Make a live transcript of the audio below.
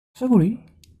আশা করি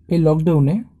এই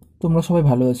লকডাউনে তোমরা সবাই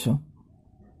ভালো আছো।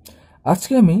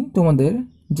 আজকে আমি তোমাদের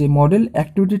যে মডেল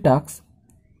অ্যাক্টিভিটি টাস্ক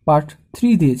পার্ট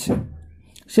 3 দিয়েছে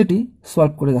সেটি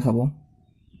সলভ করে দেখাবো।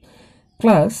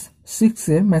 ক্লাস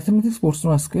 6-এ ম্যাথমেটিক্স প্রশ্ন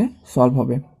আজকে সলভ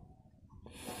হবে।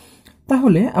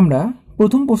 তাহলে আমরা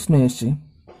প্রথম প্রশ্নে এসেছি।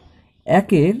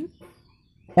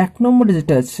 1 নম্বরে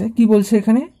যেটা আছে কি বলছে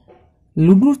এখানে,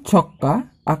 লুডুর ছক্কা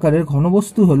আকারের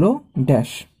ঘনবস্তু হলো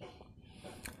ড্যাশ।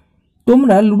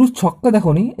 তোমরা লুডুর ছক্কা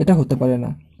দেখোনি, এটা হতে পারে না।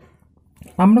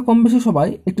 আমরা কম বেশি সবাই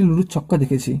একটি লুডুর ছক্কা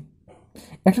দেখেছি।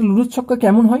 একটা লুডুর ছক্কা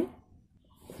কেমন হয়?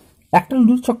 একটা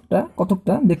লুডুর ছক্কা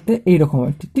কতকটা দেখতে এইরকম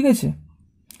হয়, ঠিক আছে?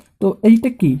 তো এইটা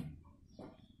কি?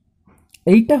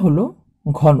 এইটা হলো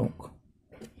ঘনক।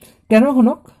 কেন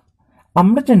ঘনক?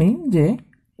 আমরা জানি যে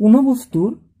কোনো বস্তুর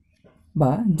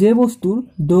বা যে বস্তুর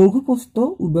দৈর্ঘ্য প্রস্থ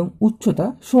এবং উচ্চতা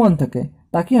সমান থাকে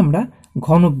তাকে আমরা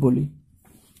ঘনক বলি।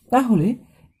 তাহলে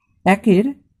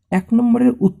 1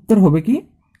 নম্বরের উত্তর হবে কি?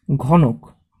 ঘনক।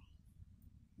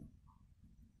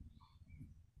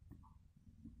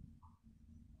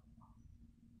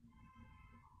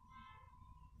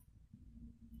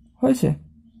 হয়েছে?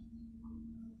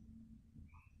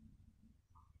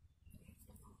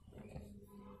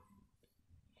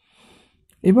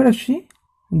 এবার আসি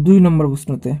 2 নম্বর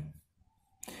প্রশ্নতে।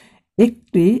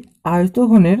 একটি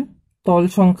আয়তঘনের তল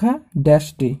সংখ্যা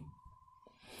ড্যাশটি।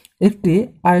 একটি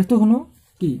আয়তঘন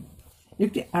কি?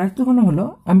 একটি আয়তঘন হলো,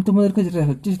 আমি তোমাদেরকে যেটা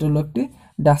দেখাচ্ছি সেটা হলো একটি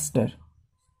ডাস্টার।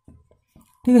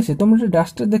 ঠিক আছে, তোমরা একটা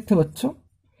ডাস্টার দেখতে পাচ্ছ।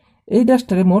 এই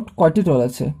ডাস্টারে মোট কয়টি তল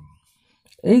আছে?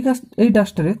 এই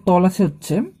ডাস্টারে তল আছে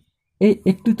হচ্ছে এই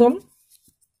একটি তল,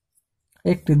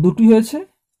 একটি দুটি হয়েছে,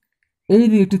 এই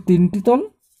দিকে একটি 3টি তল,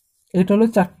 এটা হলো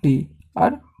 4টি,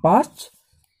 আর 5,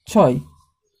 6।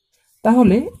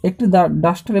 তাহলে একটি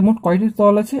ডাস্টারে মোট কয়টি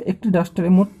তল আছে? একটি ডাস্টারে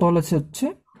মোট তল আছে হচ্ছে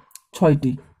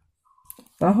 6টি।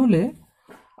 তাহলে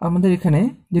আমাদের এখানে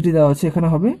যেটি দেওয়া আছে এখানে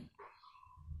হবে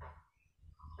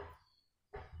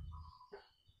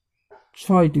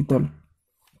 6টি তল।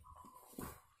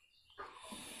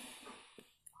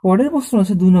 পরের প্রশ্ন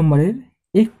আছে 2 নম্বরের,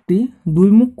 একটি 2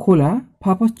 মুখ খোলা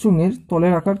ফাঁপা চোঙের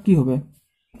তলের আকার কি হবে?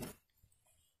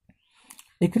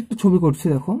 এখানে একটা ছবি করছি,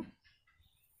 দেখো।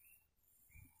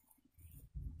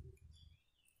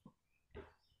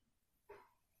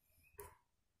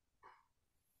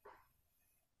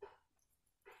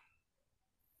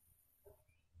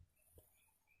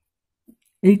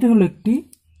 এইটা হলো একটি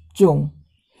চোঙ।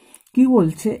 কি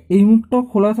বলছে? এই মুখটাও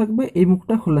খোলা থাকবে, এই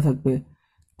মুখটা খোলা থাকবে।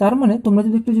 তার মানে তোমরা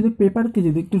যদি পেপারকে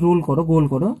যদি একটু রোল করো, গোল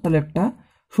করো, তাহলে একটা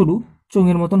সরু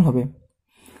চোঙের মতন হবে।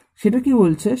 সেটা কি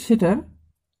বলছে? সেটার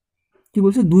কি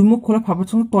বলছে? 2 মুখ খোলা ফাঁপা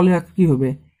চোঙের তলে আঁকা কি হবে?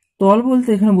 তল বলতে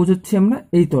এখানে বোঝাচ্ছি আমরা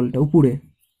এই তলটা উপরে,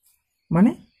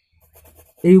 মানে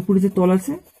এই উপরে যে তল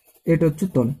আছে এটা হচ্ছে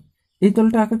তল। এই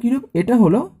তলটা আঁকা কি হবে? এটা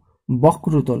হলো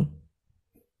বক্রতল।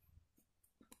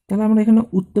 তাহলে আমরা এখানে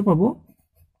উত্তর পাবো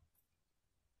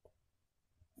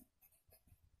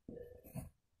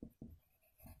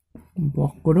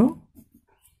বক্রতল।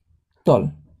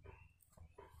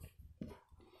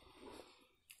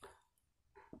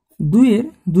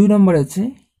 2 নম্বর আছে,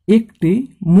 একটি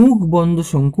মুখ বন্ধ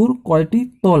শঙ্কুর কয়টি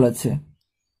তল আছে?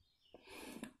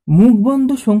 মুখ বন্ধ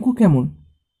শঙ্কু কেমন?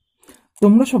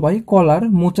 তোমরা সবাই কলার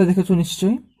মোচা দেখেছো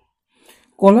নিশ্চয়ই।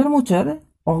 কলার মোচার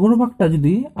অগ্রভাগটা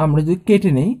আমরা যদি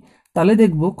কেটে নেই তাহলে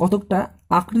দেখবো কতকটা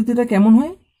আকৃতিটা কেমন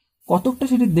হয়, কতকটা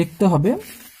সেটি দেখতে হবে।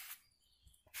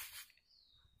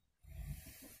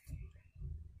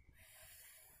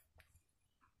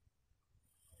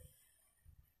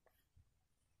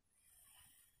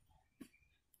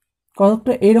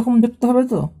 কতকটা এইরকম দেখতে হবে।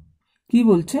 তো কি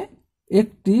বলছে?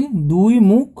 একটি 2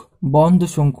 মুখ বন্ধ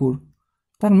শঙ্কুর,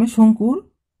 তার মানে শঙ্কুর,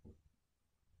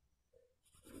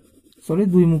 সরি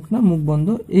 2 মুখ না, মুখ বন্ধ,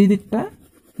 এই দিকটা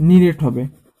নিরেট হবে,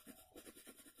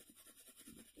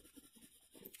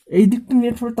 এই দিকটা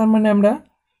নিরেট হবে। তার মানে আমরা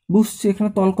বুঝছি এখানে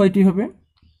তল কয়টি হবে।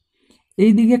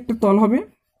 এই দিকে একটা তল হবে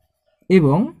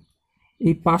এবং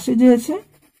এই পাশে যে আছে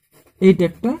এইটা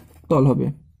একটা তল হবে।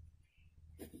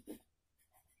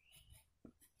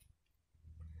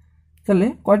 তাহলে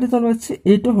কয়টি তল আছে?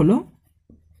 এইটা হলো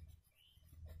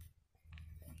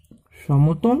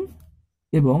সমতল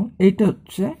এবং এইটা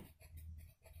হচ্ছে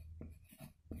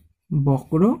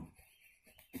বক্রতল।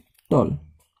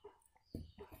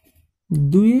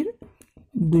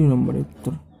 2 নম্বরের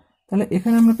উত্তর। তাহলে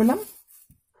এখানে আমরা পেলাম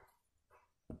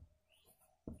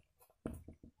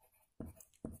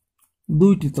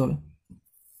 2টি তল।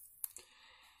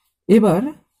 এবার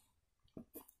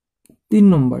 3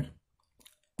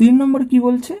 নম্বর কি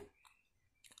বলছে?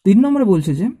 3 নম্বরে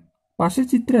বলছে যে পাশের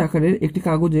চিত্রে আকারের একটি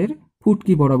কাগজের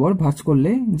ফুটকি বরাবর ভাঁজ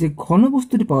করলে যে ঘন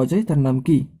বস্তুটি পাওয়া যায় তার নাম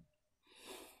কি?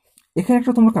 এখানে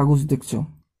একটা তোমরা কাগজ দেখছো,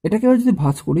 এটাকে আবার যদি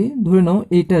ভাঁজ করি, ধরে নাও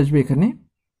এইটা আসবে এখানে,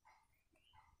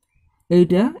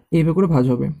 এইটা এইভাবে করে ভাঁজ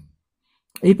হবে,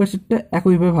 এই পাশেরটা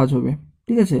একইভাবে ভাঁজ হবে,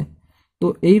 ঠিক আছে? তো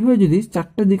এইভাবে যদি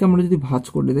চারটার দিকে আমরা যদি ভাঁজ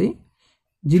করে দেই,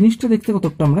 জিনিসটা দেখতে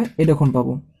কতটা আমরা এরকম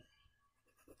পাবো।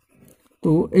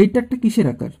 তো এইটা একটা কিসের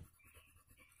আকার?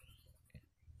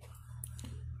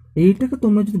 এইটাকে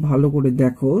তোমরা যদি ভালো করে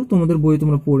দেখো, তোমাদের বইয়ে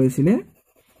তোমরা পড়েছিলে,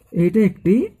 এইটা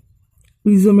একটি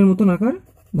প্রিজমের মতন আকার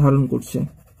ধারণ করছে,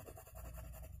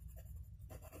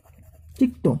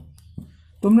 ঠিক তো?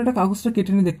 তোমরা এটা কাগজটা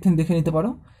কেটে নিয়ে দেখে নিতে পারো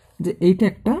যে এইটা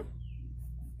একটা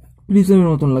প্রিজমের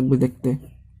মতন লাগবে দেখতে।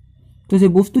 তো যে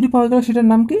বস্তুটি পাওয়া গেল সেটার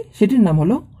নাম কি? সেটির নাম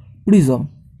হলো প্রিজম।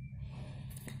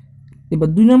 এবার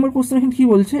 2 নম্বর প্রশ্ন এখানে কি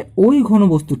বলছে? ওই ঘন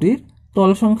বস্তুটির তল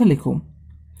সংখ্যা লেখো।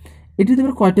 এটিতে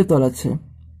এবার কয়টি তল আছে?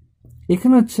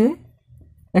 এখানে আছে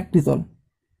একটি তল,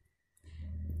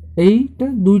 এইটা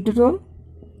 2টা তল,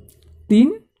 3,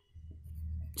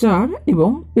 4 এবং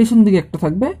পেছন দিকে একটা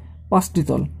থাকবে 5টি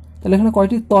তল। তাহলে এখানে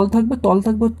কয়টি তল থাকবে? তল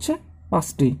থাকবে হচ্ছে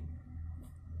 5টি।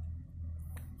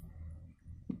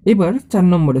 এবার 4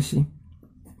 নম্বর আসি।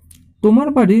 তোমার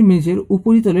বাড়ির মেঝের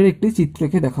উপরিতলের একটি চিত্র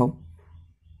এঁকে দেখাও।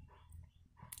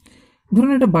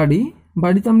 ধরুন এটা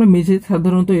বাড়িতে আমরা মেঝে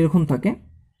সাধারণত এরকম থাকে,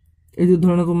 এই যে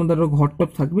ধরুন তোমাদের ঘরটপ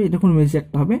থাকবে, এরকম মেঝে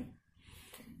একটা হবে।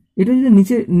 এটা যদি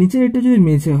নিচের এটা যদি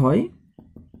মেঝে হয়,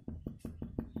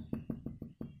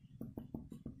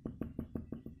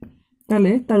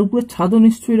 তাহলে তার উপরে ছাদও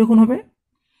নিশ্চয়ই এরকম হবে।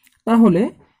 তাহলে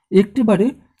একটি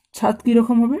বাড়ির ছাদ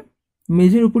কীরকম হবে?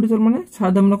 মেঝের উপরিতল মানে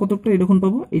ছাদ আমরা কতটা এরকম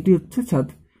পাবো, এটি হচ্ছে ছাদ।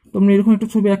 তোমরা এরকম একটা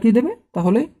ছবি আঁকিয়ে দেবে,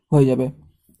 তাহলে হয়ে যাবে।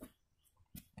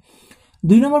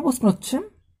 2 নম্বর প্রশ্ন হচ্ছে,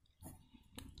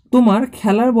 তোমার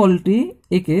খেলার বলটি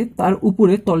এঁকে তার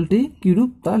উপরে তলটি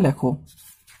কিরূপ তা লেখো।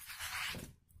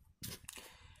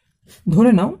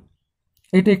 ধরে নাও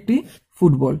এটা একটি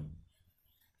ফুটবল,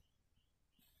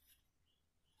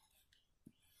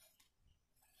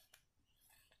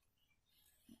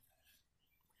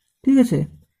 ঠিক আছে?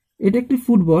 এটা একটি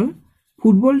ফুটবল।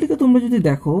 ফুটবলটিকে তোমরা যদি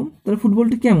দেখো, তাহলে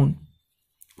ফুটবলটি কেমন?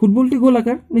 ফুটবলটি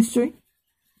গোলাকার নিশ্চয়ই।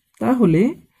 তাহলে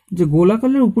যে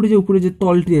গোলাকারের উপরে যে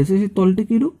তলটি আছে, সেই তলটি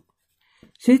কিরূপ?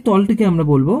 সেই তলটিকে আমরা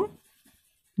বলবো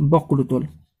বক্রতল।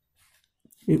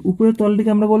 এই উপরের তলটিকে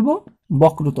আমরা বলবো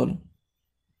বক্রতল।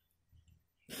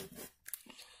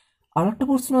 আর একটা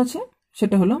প্রশ্ন আছে,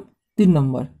 সেটা হলো 3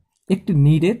 নম্বর। একটি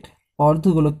নিরেট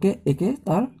অর্ধগোলককে এঁকে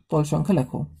তার তল সংখ্যা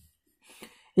লেখো।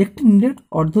 একটি নিরেট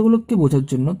অর্ধগোলককে বোঝার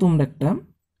জন্য তোমরা একটা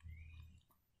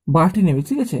বাটি নেবে,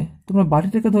 ঠিক আছে? তোমরা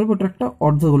বাটিটাকে ধরবে, ওটা একটা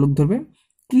অর্ধগোলক ধরবে,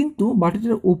 কিন্তু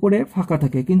বাটিটার উপরে ফাঁকা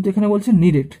থাকে, কিন্তু এখানে বলছে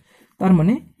নিরেট, তার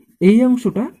মানে এই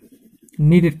অংশটা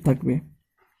নিরেট থাকবে।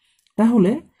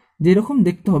 তাহলে যেরকম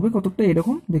দেখতে হবে কতটা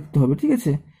এরকম দেখতে হবে, ঠিক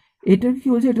আছে? এটাকে কি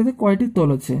বলছে? এটাতে কয়টি তল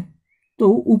আছে? তো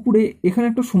উপরে এখানে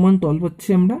একটা সমান তল পাচ্ছি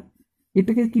আমরা,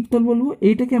 এটাকে কি তল বলবো?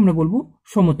 এইটাকে আমরা বলবো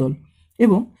সমতল।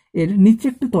 এবং এর নিচে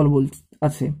একটা তল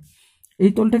আছে,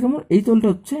 এই তলটা কেমন? এই তলটা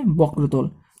হচ্ছে বক্রতল।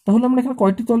 তাহলে আমরা এখানে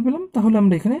কয়টি তল পেলাম? তাহলে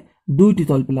আমরা এখানে 2টি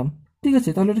তল পেলাম, ঠিক আছে?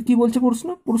 তাহলে এটা কি বলছে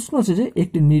প্রশ্ন আছে যে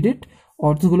একটি নিরেট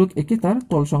অর্ধগোলক এঁকে তার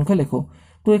তল সংখ্যা লেখো।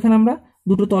 তো এখানে আমরা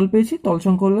 2টো তল পেয়েছি, তল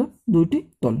সংখ্যা হলো 2টি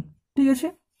তল, ঠিক আছে?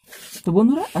 তো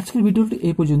বন্ধুরা, আজকের ভিডিওটি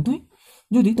এই পর্যন্তই।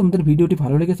 যদি তোমাদের ভিডিওটি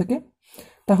ভালো লেগে থাকে,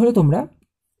 তাহলে তোমরা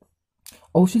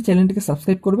অবশ্যই চ্যানেলটিকে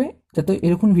সাবস্ক্রাইব করবে, যাতে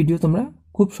এরকম ভিডিও তোমরা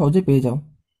খুব সহজে পেয়ে যাও।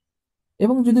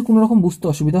 এবং যদি কোনো রকম বুঝতে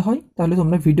অসুবিধা হয়, তাহলে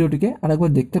তোমরা ভিডিওটিকে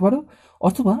আরেকবার দেখতে পারো,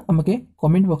 অথবা আমাকে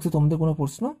কমেন্ট বক্সে তোমাদের কোনো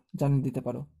প্রশ্ন জানিয়ে দিতে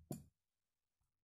পারো।